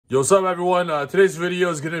Yo, what's up, everyone? Today's video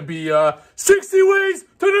is going to be 60 ways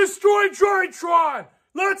to destroy DRYTRON.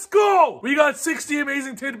 Let's go! We got 60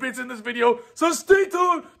 amazing tidbits in this video, so stay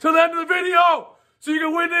tuned to the end of the video so you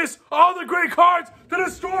can witness all the great cards to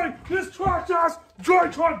destroy this trash-ass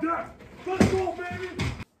DRYTRON deck. Let's go, baby!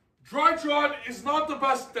 DRYTRON is not the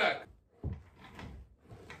best deck.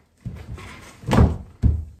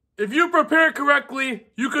 If you prepare correctly,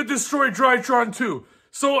 you could destroy DRYTRON too.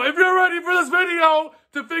 So if you're ready for this video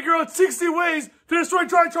to figure out 60 ways to destroy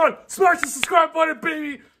DRYTRON, smash the subscribe button,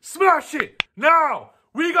 baby. Smash it. Now,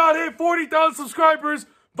 we got hit 40,000 subscribers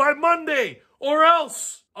by Monday, or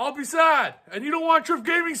else I'll be sad. And you don't want Trif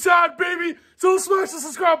Gaming sad, baby. So smash the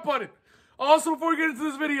subscribe button. Also, before we get into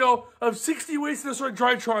this video of 60 ways to destroy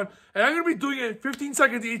DRYTRON, and I'm going to be doing it 15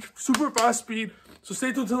 seconds each, super fast speed. So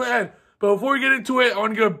stay tuned till the end. But before we get into it, I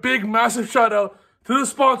want to give a big, massive shout out to the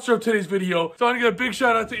sponsor of today's video. So I want to give a big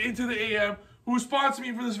shout out to INTOTHEAM, who sponsored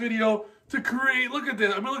me for this video to create. Look at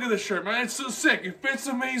this. I mean, look at this shirt, man. It's so sick. It fits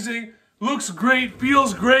amazing. Looks great.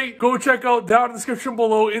 Feels great. Go check out down in the description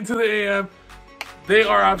below INTOTHEAM. They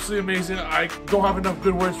are absolutely amazing. I don't have enough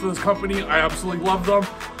good words for this company. I absolutely love them.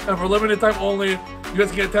 And for limited time only, you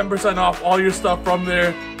guys can get 10% off all your stuff from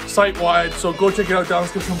there site-wide. So go check it out down in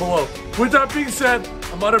the description below. With that being said,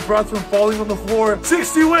 I'm out of breath from falling on the floor.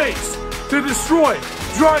 60 ways to destroy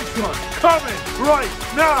DRYTRON coming right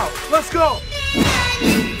now. Let's go.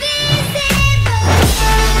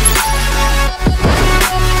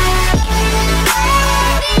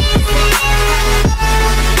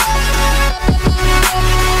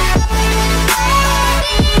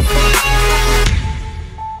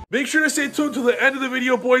 Make sure to stay tuned to the end of the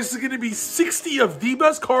video, boys. This is going to be 60 of the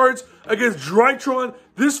best cards against DRYTRON.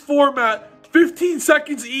 This format, 15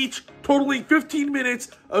 seconds each, totaling 15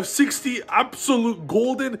 minutes of 60 absolute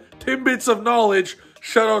golden tidbits of knowledge.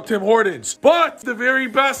 Shout out Tim Hortons. But the very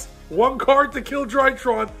best one card to kill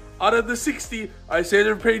DRYTRON out of the 60, I say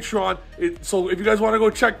they're Patreon. So if you guys want to go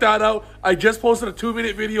check that out, I just posted a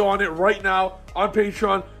 2-minute video on it right now on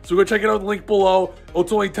Patreon. So go check it out in the link below.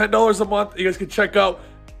 It's only $10 a month. You guys can check out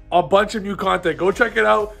a bunch of new content. Go check it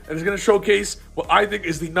out, and it's going to showcase what I think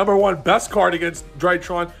is the #1 best card against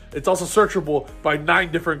DRYTRON. It's also searchable by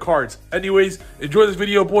 9 different cards. Anyways, enjoy this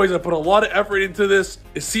video, boys. I put a lot of effort into this.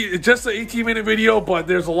 It's just an 18-minute video, but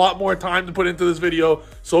there's a lot more time to put into this video.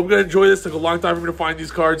 So I'm going to enjoy this. It took a long time for me to find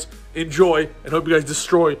these cards. Enjoy, and hope you guys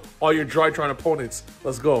destroy all your DRYTRON opponents.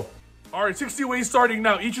 Let's go. All right, 60 ways starting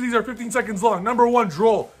now. Each of these are 15 seconds long. #1,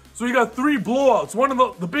 Droll. So you got 3 blowouts. One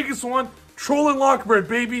of the biggest one, Troll and Lockbird,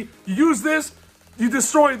 baby. You use this, you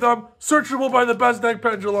destroy them. Searchable by the best deck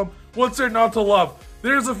pendulum. What's there not to love?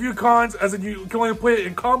 There's a few cons, as in you can only play it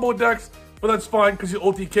in combo decks, but that's fine because you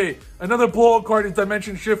OTK. Another blowout card is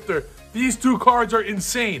Dimension Shifter. These 2 cards are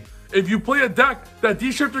insane. If you play a deck that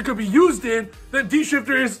D-Shifter could be used in, then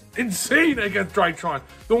D-Shifter is insane against DRYTRON.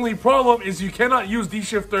 The only problem is you cannot use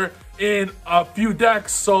D-Shifter in a few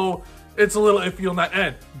decks, so it's a little iffy on that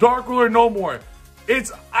end. Dark Ruler, no more.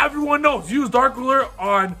 Everyone knows, use Dark Ruler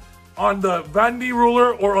on the Vanity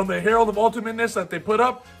Ruler or on the Herald of Ultimateness that they put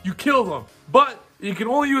up, you kill them. But you can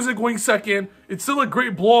only use it going second. It's still a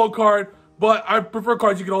great blowout card, but I prefer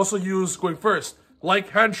cards you can also use going first,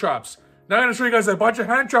 like hand traps. Now I'm going to show you guys a bunch of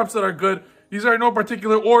hand traps that are good. These are in no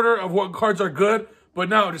particular order of what cards are good, but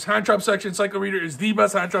now just hand trap section, Psycho Reader is the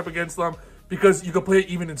best hand trap against them because you can play it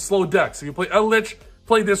even in slow decks. If you play Eldritch,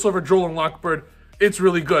 play this over Droll and Lockbird. It's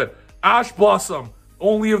really good. Ash Blossom,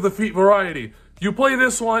 only of the feet variety. You play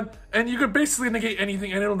this one, and you can basically negate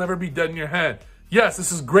anything, and it'll never be dead in your hand. Yes,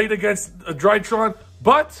 this is great against DRYTRON,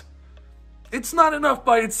 but it's not enough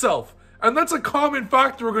by itself. And that's a common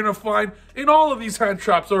factor we're going to find in all of these hand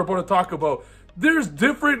traps that we're about to talk about. There's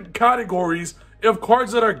different categories of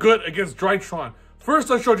cards that are good against DRYTRON. First,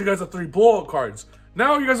 I showed you guys the 3 blowout cards.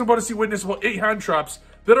 Now you guys are about to see witness about 8 hand traps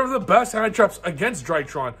that are the best hand traps against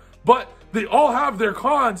DRYTRON. But they all have their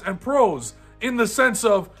cons and pros in the sense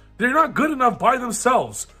of they're not good enough by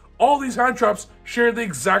themselves. All these hand traps share the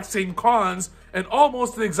exact same cons and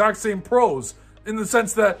almost the exact same pros in the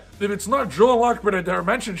sense that if it's not Droll and Lockbird and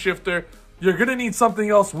Dimension Shifter, you're going to need something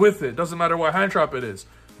else with it. Doesn't matter what hand trap it is.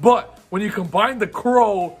 But when you combine the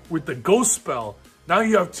Crow with the Ghost Spell, now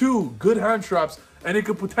you have 2 good hand traps and it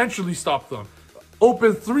could potentially stop them.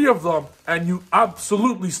 Open 3 of them and you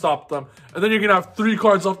absolutely stop them. And then you're going to have 3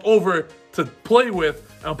 cards left over to play with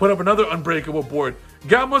and put up another unbreakable board.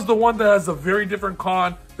 Gamma's the one that has a very different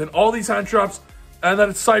con than all these hand traps, and that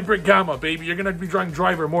it's Cybrick Gamma, baby. You're going to be drawing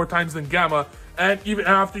Driver more times than Gamma, and even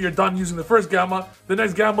after you're done using the first Gamma, the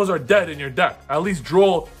next Gammas are dead in your deck. At least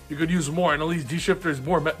Droll, you could use more, and at least D-Shifter is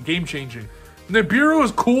more game-changing. Nibiru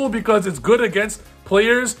is cool because it's good against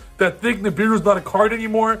players that think Nibiru is not a card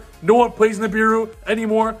anymore. No one plays Nibiru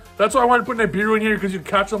anymore. That's why I wanted to put Nibiru in here, because you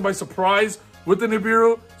catch them by surprise with the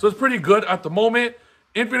Nibiru. So it's pretty good at the moment.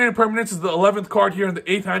 Infinite Impermanence is the 11th card here in the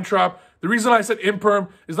 8th hand trap. The reason I said Imperm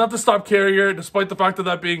is not to stop Carrier, despite the fact of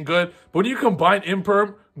that being good. But when you combine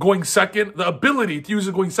Imperm going second, the ability to use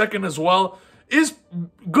it going second as well is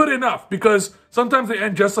good enough, because sometimes they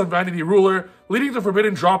end just on Vanity Ruler, leading to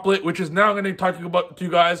Forbidden Droplet, which is now going to be talking about to you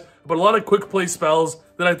guys, but a lot of quick play spells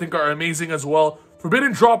that I think are amazing as well.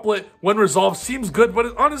 Forbidden Droplet, when resolved, seems good,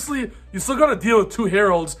 but honestly, you still got to deal with 2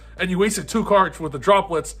 Heralds, and you wasted 2 cards with the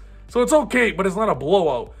Droplets, so it's okay, but it's not a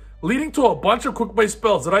blowout. Leading to a bunch of quick play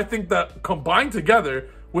spells that I think that combined together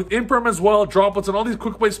with Imperm as well, Droplets, and all these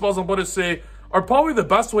quick play spells I'm about to say are probably the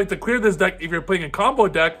best way to clear this deck if you're playing a combo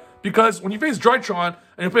deck. Because when you face DRYTRON and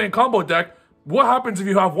you're playing a combo deck, what happens if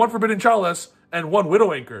you have 1 Forbidden Chalice and 1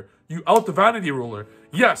 Widow Anchor? You out the Vanity Ruler.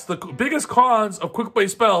 Yes, the biggest cons of quick play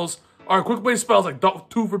spells are quick play spells like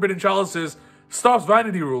 2 Forbidden Chalices stops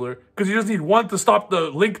Vanity Ruler, because you just need 1 to stop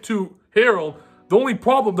the Link to Herald. The only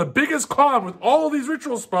problem, the biggest con with all of these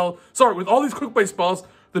ritual spells, with all these quick play spells,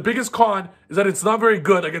 the biggest con is that it's not very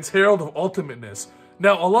good against Herald of Ultimateness.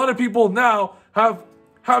 Now, a lot of people now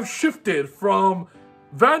have shifted from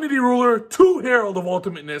Vanity Ruler to Herald of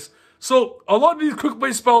Ultimateness. So a lot of these quick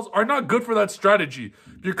play spells are not good for that strategy.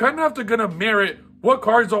 You're kind of gonna merit what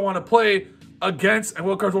cards I want to play against and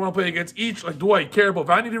what cards I want to play against each. Like, do I care about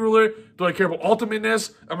Vanity Ruler? Do I care about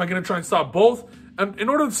Ultimateness? Am I gonna try and stop both? And in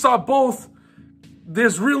order to stop both,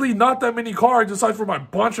 there's really not that many cards aside from a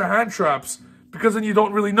bunch of hand traps, because then you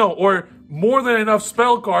don't really know, or more than enough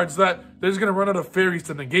spell cards that they're just gonna run out of fairies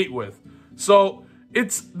to negate with. So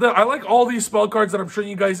I like all these spell cards that I'm showing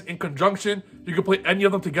you guys in conjunction. You can play any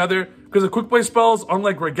of them together, because the quick play spells,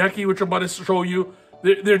 unlike Regeki, which I'm about to show you,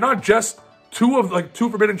 they're not just 2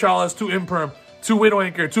 Forbidden Chalice, 2 Imperm, 2 Widow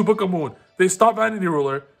Anchor, 2 Book of Moon. They stop Vanity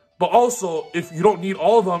Ruler, but also, if you don't need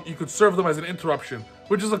all of them, you could serve them as an interruption,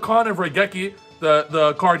 which is a con of Regeki,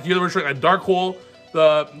 the card here that we're showing at Dark Hole,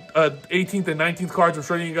 the 18th and 19th cards I'm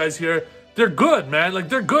showing you guys here. They're good, man. Like,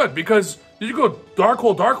 they're good, because you go Dark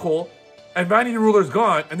Hole, and Vanity Ruler's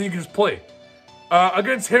gone, and then you can just play.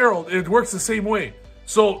 Against Herald, it works the same way.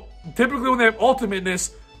 So, typically when they have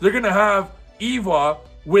Ultimateness, they're going to have Eva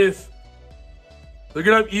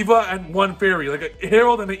and 1 fairy, like a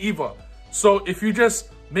Herald and an Eva. So, if you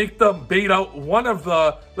just make them bait out one of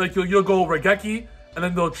the, like, you'll go Regeki, and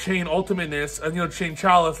then they'll chain Ultimateness, and you'll chain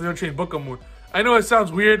Chalice, and you'll chain Book of Moon. I know it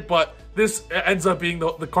sounds weird, but this ends up being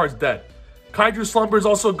the card's dead. Kaiju Slumber is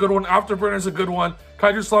also a good one. Afterburner is a good one.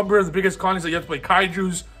 Kaiju Slumber, the biggest con is that you have to play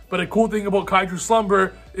Kaijus. But a cool thing about Kaiju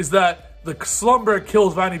Slumber is that the Slumber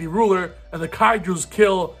kills Vanity Ruler and the Kaijus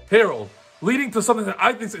kill Herald. Leading to something that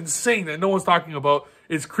I think is insane that no one's talking about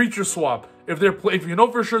is Creature Swap. If you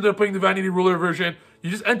know for sure they're playing the Vanity Ruler version, you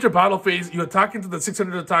just enter battle phase, you attack into the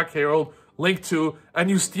 600 attack Herald, Link 2, and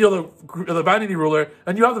you steal the Vanity Ruler,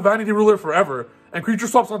 and you have the Vanity Ruler forever. And Creature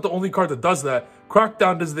Swap's not the only card that does that.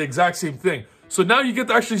 Crackdown does the exact same thing. So now you get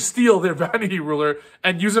to actually steal their Vanity Ruler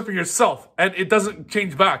and use it for yourself. And it doesn't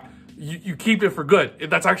change back. You keep it for good.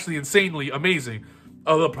 That's actually insanely amazing.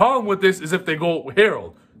 The problem with this is if they go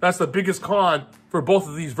Herald. That's the biggest con for both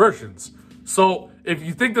of these versions. So if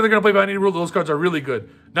you think that they're going to play Vanity Ruler, those cards are really good.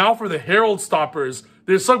 Now for the Herald stoppers,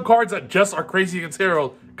 there's some cards that just are crazy against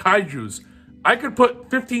Herald. Kaijus. I could put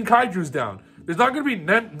 15 Kaijus down. There's not going to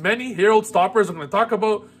be many Herald stoppers I'm going to talk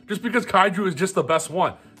about, just because Kaiju is just the best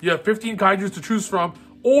one. You have 15 Kaijus to choose from,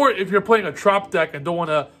 or if you're playing a trap deck and don't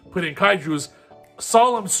want to put in Kaijus,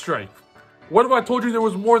 Solemn Strike. What if I told you there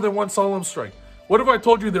was more than 1 Solemn Strike? What if I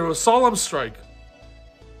told you there was Solemn Strike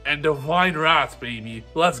and Divine Wrath, baby?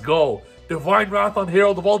 Let's go. Divine Wrath on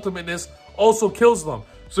Herald of Ultimateness also kills them.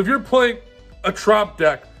 So if you're playing a trap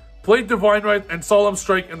deck, play Divine Wrath and Solemn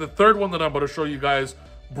Strike, and the third one that I'm about to show you guys,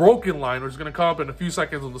 Broken Line, which is going to come up in a few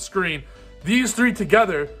seconds on the screen. These 3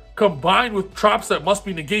 together, combined with traps that must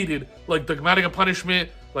be negated, like Dogmatic of Punishment,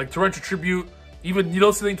 like Torrential Tribute, even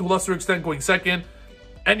Needle Stealing to a lesser extent going second,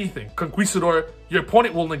 anything, Conquistador, your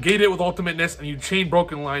opponent will negate it with Ultimateness, and you chain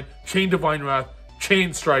Broken Line, chain Divine Wrath,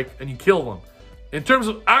 chain Strike, and you kill them. In terms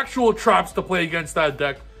of actual traps to play against that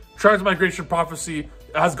deck, Transmigration Prophecy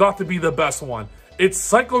has got to be the best one. It's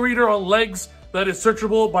Cycle Reader on legs that is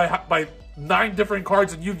searchable by 9 different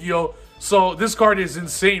cards in Yu-Gi-Oh! So this card is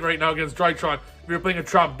insane right now against DRYTRON if you're playing a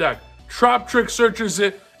trap deck. Trap Trick searches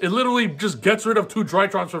it. It literally just gets rid of 2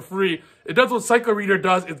 DRYTRONs for free. It does what Cycle Reader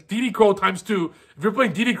does. It's DD Crow times 2. If you're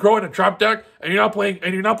playing DD Crow in a trap deck and you're not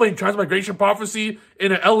playing Transmigration Prophecy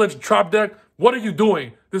in an L-Edge trap deck, what are you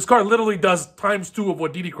doing? This card literally does times 2 of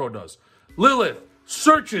what DD Crow does. Lilith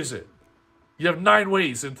searches it. You have 9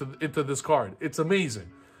 ways into this card. It's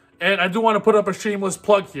amazing. And I do want to put up a shameless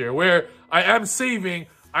plug here where I am saving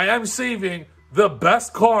the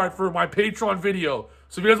best card for my Patreon video.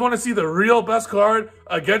 So if you guys want to see the real best card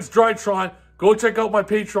against DRYTRON, go check out my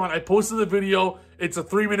Patreon. I posted the video. It's a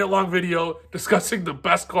 3-minute long video discussing the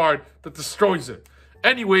best card that destroys it.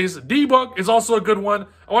 Anyways, debug is also a good one.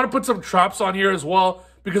 I want to put some traps on here as well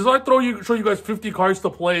because if I show you guys 50 cards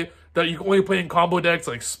to play that you can only play in combo decks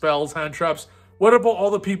like spells, hand traps. What about all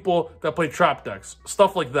the people that play trap decks?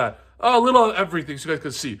 Stuff like that. A little of everything so you guys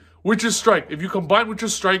can see. Witch's Strike. If you combine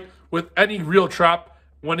Witch's Strike with any real trap,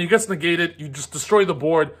 when it gets negated, you just destroy the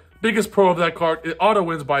board. Biggest pro of that card. It auto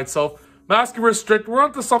wins by itself. Mask and Restrict. We're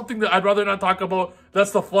onto something that I'd rather not talk about.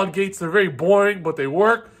 That's the Floodgates. They're very boring, but they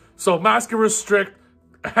work. So Mask and Restrict,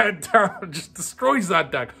 hand down, just destroys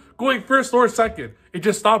that deck. Going first or second, it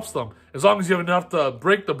just stops them. As long as you have enough to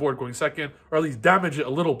break the board going second, or at least damage it a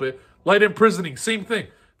little bit. Light Imprisoning, same thing.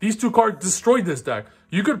 These 2 cards destroyed this deck.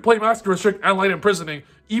 You could play Mask and Restrict and Light Imprisoning,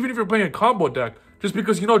 even if you're playing a combo deck, just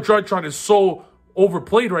because you know DRYTRON is so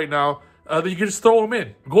overplayed right now that you can just throw them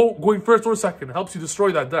in. Going first or second helps you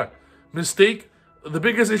destroy that deck. Mistake, the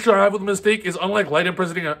biggest issue I have with Mistake is unlike Light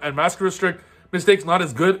Imprisoning and Mask and Restrict, Mistake's not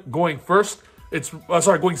as good going first. It's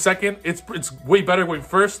going second. It's way better going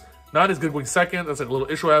first. Not as good going second. That's a little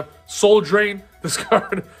issue I have. Soul Drain, this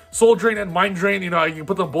card. Soul Drain and Mind Drain, you know, you can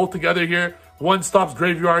put them both together here. One stops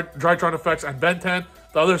Graveyard, DRYTRON effects, and Benten.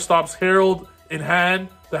 The other stops Herald in hand,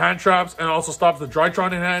 the hand traps, and also stops the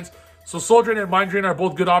DRYTRON in hands. So Soul Drain and Mind Drain are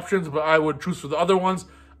both good options, but I would choose for the other ones.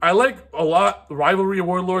 I like a lot Rivalry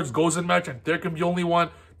Warlords, Goes in Match, and there can be only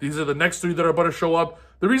one. These are the next 3 that are about to show up.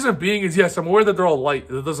 The reason being is, yes, I'm aware that they're all light.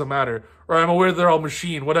 It doesn't matter. Or I'm aware they're all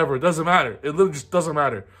machine, whatever. It doesn't matter. It literally just doesn't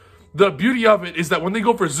matter. The beauty of it is that when they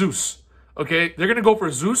go for Zeus, okay, they're going to go for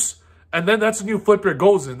Zeus, and then that's when you flip your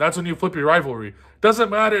Goes in. That's when you flip your Rivalry. Doesn't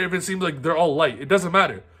matter if it seems like they're all light. It doesn't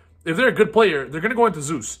matter. If they're a good player, they're going to go into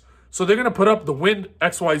Zeus. So they're going to put up the Wind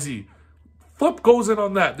XYZ. Flip Goes in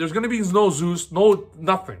on that. There's going to be no Zeus, no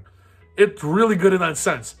nothing. It's really good in that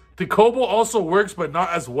sense. The Kobo also works, but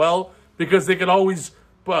not as well, because they can always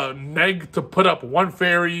neg to put up 1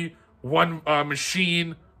 fairy, 1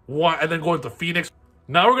 machine, and then go into Phoenix.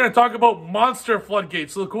 Now we're going to talk about Monster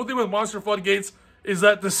Floodgates. So the cool thing with Monster Floodgates is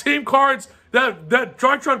that the same cards that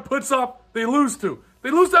DRYTRON puts up, they lose to.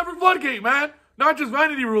 They lose to every Floodgate, man. Not just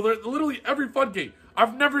Vanity Ruler, literally every Floodgate.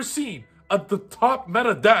 I've never seen the top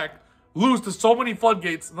meta deck lose to so many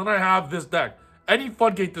Floodgates than I have this deck. Any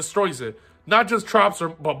Floodgate destroys it. Not just traps,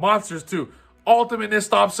 but monsters too. Ultimateness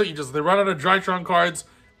stops it. They run out of DRYTRON cards.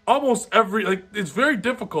 Almost every, it's very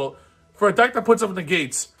difficult for a deck that puts up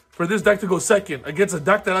negates for this deck to go second against a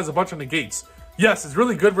deck that has a bunch of negates. Yes, it's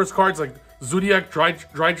really good versus cards like Zodiac,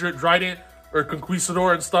 Trident, or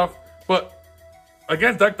Conquistador and stuff, but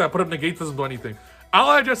against deck that put up negates doesn't do anything.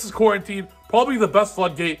 Allied Justice Quarantine, probably the best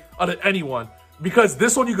Floodgate out of anyone, because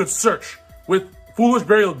this one you could search with Foolish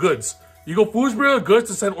Burial Goods. You go Foolish Burial Goods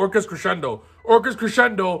to send Orcus Crescendo. Orcus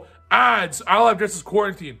Crescendo adds Allied Justice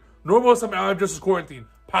Quarantine. Normal summon Allied Justice Quarantine.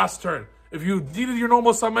 Past turn. If you needed your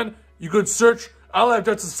normal summon, you could search Allied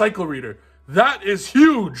Justice Cycle Reader. That is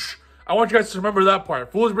huge. I want you guys to remember that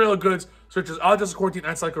part. Foolish Burial Goods searches Allied Justice Quarantine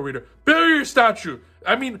and Cycle Reader. Barrier Statue.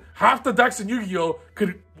 I mean, half the decks in Yu-Gi-Oh!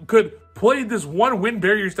 could play this 1-win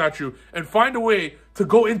Barrier Statue and find a way to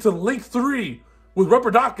go into Link 3 with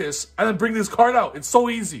Rubberdockis and then bring this card out. It's so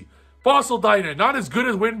easy. Fossil Dyna, not as good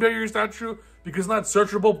as Wind Barrier Statue because it's not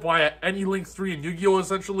searchable by any Link 3 in Yu-Gi-Oh!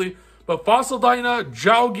 Essentially. But Fossil Dyna,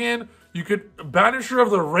 Jowgin, you could Banisher of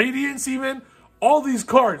the Radiance even. All these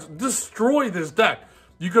cards destroy this deck.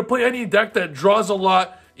 You could play any deck that draws a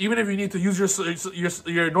lot. Even if you need to use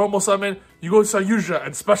your normal summon, you go to Sayuja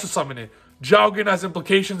and special summon it. Jowgin has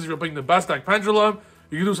implications if you're playing the best deck Pendulum.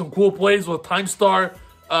 You can do some cool plays with Time Star,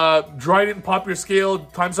 Trident, pop your scale,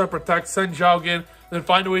 Time Star Protect, send Jowgin, then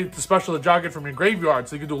find a way to special the Jowgin from your graveyard.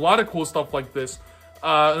 So you can do a lot of cool stuff like this.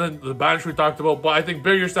 And then the Banish we talked about, but I think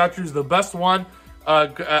Barrier Statue is the best one,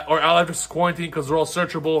 or Allied Justice Quarantine, because they're all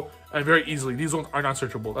searchable and very easily. These ones are not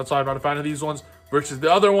searchable. That's why I'm not a fan of these ones versus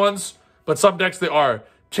the other ones, but some decks they are.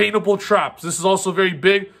 Chainable Traps. This is also very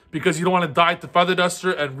big because you don't want to die to Feather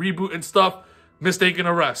Duster and Reboot and stuff. Mistaken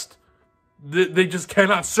Arrest. They just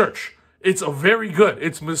cannot search. It's a very good.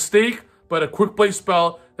 It's Mistake, but a quick play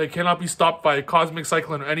spell that cannot be stopped by a Cosmic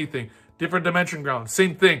Cyclone or anything. Different Dimension Ground.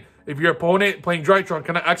 Same thing. If your opponent playing DRYTRON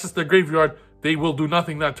cannot access their graveyard, they will do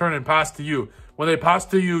nothing that turn and pass to you. When they pass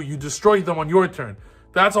to you, you destroy them on your turn.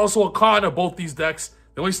 That's also a con of both these decks.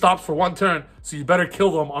 It only stops for one turn, so you better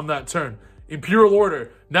kill them on that turn. Imperial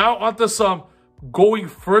Order. Now onto some going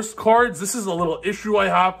first cards, this is a little issue I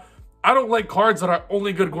have. I don't like cards that are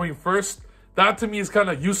only good going first. That to me is kind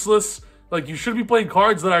of useless. Like, you should be playing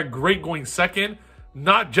cards that are great going second,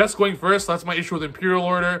 not just going first. That's my issue with Imperial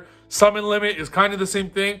Order. Summon Limit is kind of the same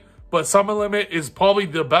thing, but Summon Limit is probably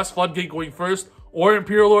the best floodgate going first, or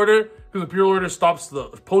Imperial Order, because Imperial Order stops the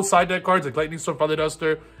post side deck cards like Lightning Storm, Feather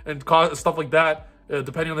Duster, and stuff like that,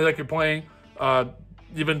 depending on the deck you're playing.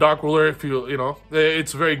 Even Dark Ruler, if you know,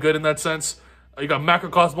 it's very good in that sense. You got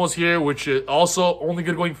Macrocosmos here, which is also only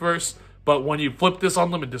good going first, but when you flip this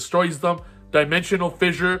on them, it destroys them. Dimensional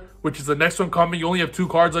Fissure, which is the next one coming. You only have 2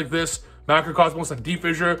 cards like this, Macrocosmos and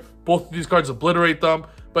Defissure. Both of these cards obliterate them.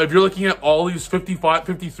 But if you're looking at all these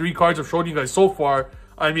 53 cards I've shown you guys so far,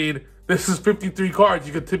 I mean, this is 53 cards.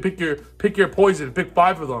 You can pick your poison, pick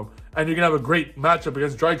 5 of them, and you're gonna have a great matchup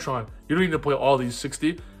against DRYTRON. You don't need to play all these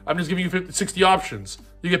 60. I'm just giving you 60 options.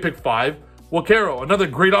 You can pick 5. Wakero, another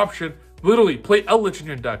great option. Literally, play Eldritch in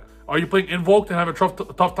your deck. Are you playing Invoked and having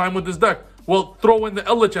a tough time with this deck? Well, throw in the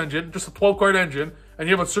Eldritch engine, just a 12-card engine, and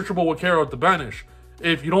you have a searchable Wakero to banish.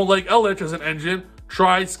 If you don't like Eldritch as an engine,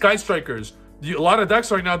 try Sky Strikers. A lot of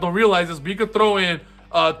decks right now don't realize this, but you could throw in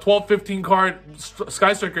a 12, 15-card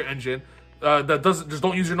Sky Striker engine that just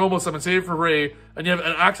don't use your normal summon, save it for Ray, and you have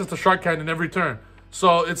access to Shark Cannon every turn.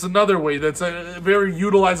 So it's another way that's very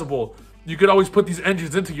utilizable. You could always put these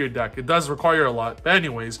engines into your deck. It does require a lot. But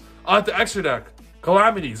anyways, on to extra deck.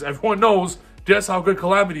 Calamities. Everyone knows just how good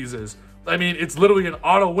Calamities is. I mean, it's literally an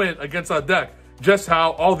auto win against that deck. Just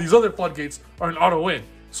how all these other floodgates are an auto win.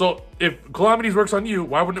 So if Calamities works on you,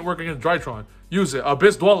 why wouldn't it work against DRYTRON? Use it.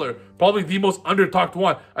 Abyss Dweller, probably the most under-talked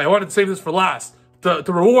one. I wanted to save this for last to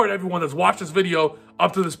reward everyone that's watched this video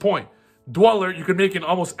up to this point. Dweller, you can make in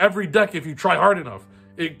almost every deck if you try hard enough.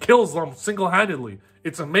 It kills them single-handedly.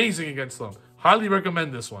 It's amazing against them. Highly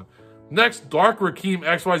recommend this one. Next, Dark Rakim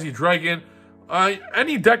XYZ Dragon.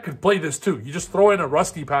 Any deck could play this too. You just throw in a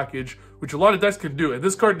Rusty package, which a lot of decks can do. And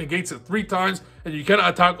this card negates it 3 times, and you cannot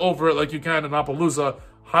attack over it like you can in Appaloosa.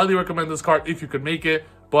 Highly recommend this card if you can make it.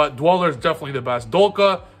 But Dweller is definitely the best.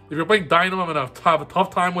 Dolka, if you're playing Dynamo and have a tough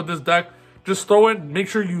time with this deck, just throw in, make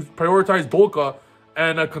sure you prioritize Dolka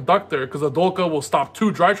and a Conductor, because the Dolka will stop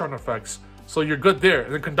 2 DRYTRON effects. So you're good there.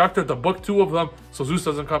 And then Conductor to book 2 of them so Zeus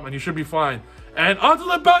doesn't come, and you should be fine. And onto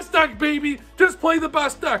the best deck, baby! Just play the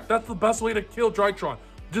best deck. That's the best way to kill DRYTRON.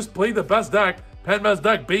 Just play the best deck. Penmez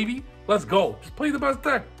deck, baby. Let's go. Just play the best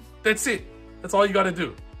deck. That's it. That's all you gotta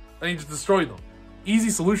do. And you just destroy them. Easy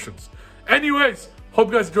solutions. Anyways, hope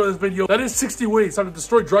you guys enjoyed this video. That is 60 ways how to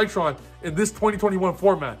destroy DRYTRON in this 2021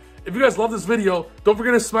 format. If you guys love this video, don't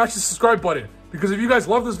forget to smash the subscribe button. Because if you guys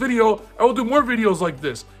love this video, I will do more videos like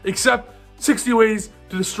this. Except 60 ways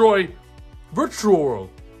to destroy Virtual World.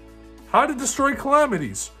 How to destroy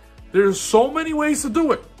Calamities. There's so many ways to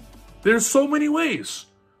do it. There's so many ways.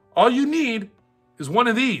 All you need is one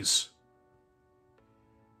of these.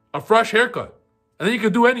 A fresh haircut. And then you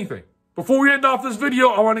can do anything. Before we end off this video,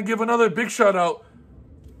 I want to give another big shout out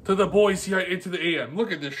to the boys here at Into the AM.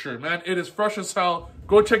 Look at this shirt, man. It is fresh as hell.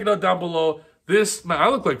 Go check it out down below. This, man, I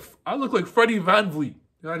look like Freddie Van Vliet.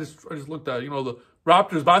 You know, I just looked at, you know, the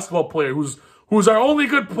Raptors basketball player who's our only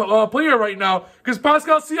good player right now, because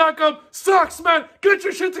Pascal Siakam sucks, man. Get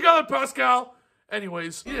your shit together, Pascal.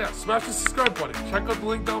 Anyways, yeah, smash the subscribe button. Check out the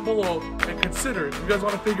link down below, and consider, if you guys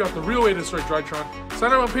want to figure out the real way to destroy DRYTRON,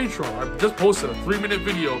 sign up on Patreon. I just posted a 3-minute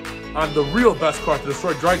video on the real best card to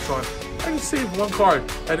destroy DRYTRON. I can save 1 card,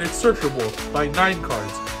 and it's searchable by 9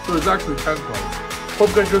 cards, so there's actually 10 cards. Hope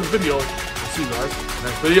you guys enjoyed this video. I'll see you guys in the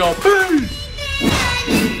next video. Peace!